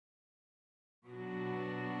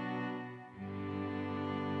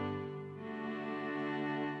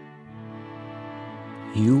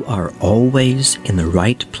You are always in the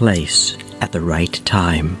right place at the right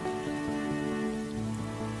time.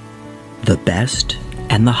 The best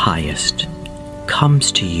and the highest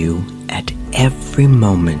comes to you at every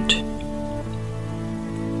moment.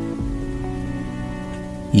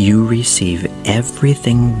 You receive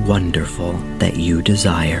everything wonderful that you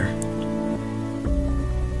desire.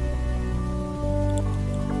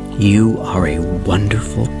 You are a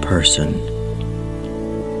wonderful person.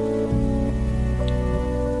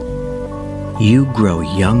 You grow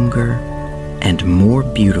younger and more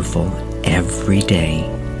beautiful every day.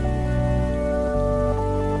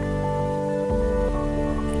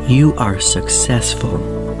 You are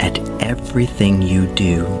successful at everything you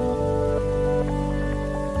do.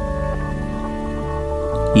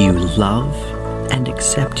 You love and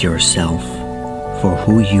accept yourself for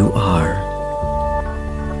who you are.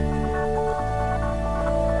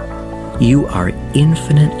 You are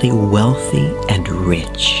infinitely wealthy and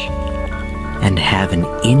rich, and have an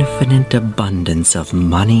infinite abundance of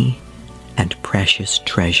money and precious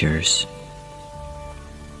treasures.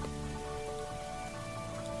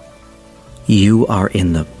 You are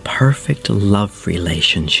in the perfect love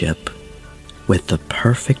relationship with the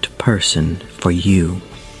perfect person for you.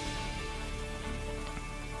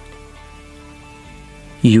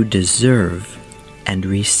 You deserve and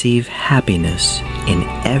receive happiness in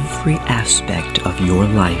every aspect of your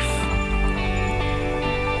life.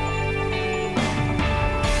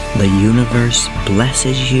 The universe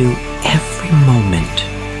blesses you every moment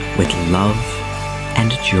with love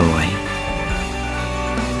and joy.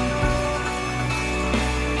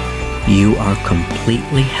 You are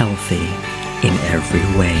completely healthy in every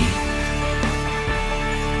way.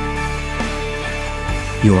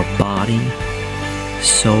 Your body,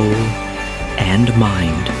 soul, and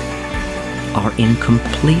mind are in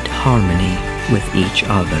complete harmony with each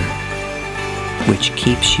other, which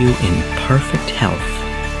keeps you in perfect health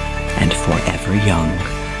and forever young.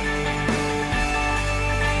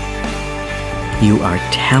 You are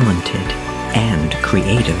talented and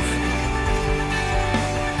creative.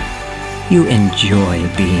 You enjoy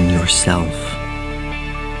being yourself.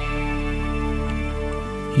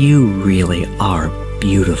 You really are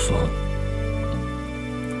beautiful.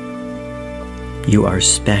 You are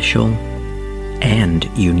special and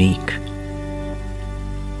unique.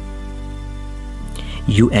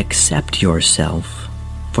 You accept yourself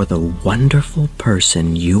for the wonderful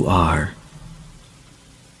person you are.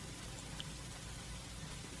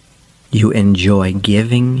 You enjoy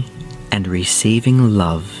giving and receiving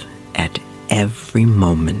love at every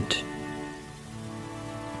moment.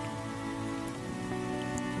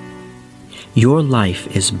 Your life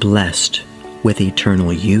is blessed with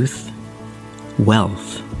eternal youth,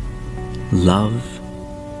 wealth, love,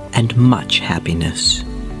 and much happiness.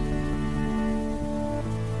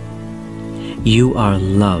 You are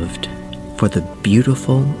loved for the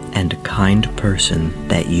beautiful and kind person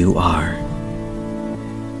that you are.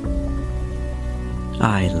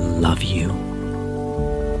 I love you.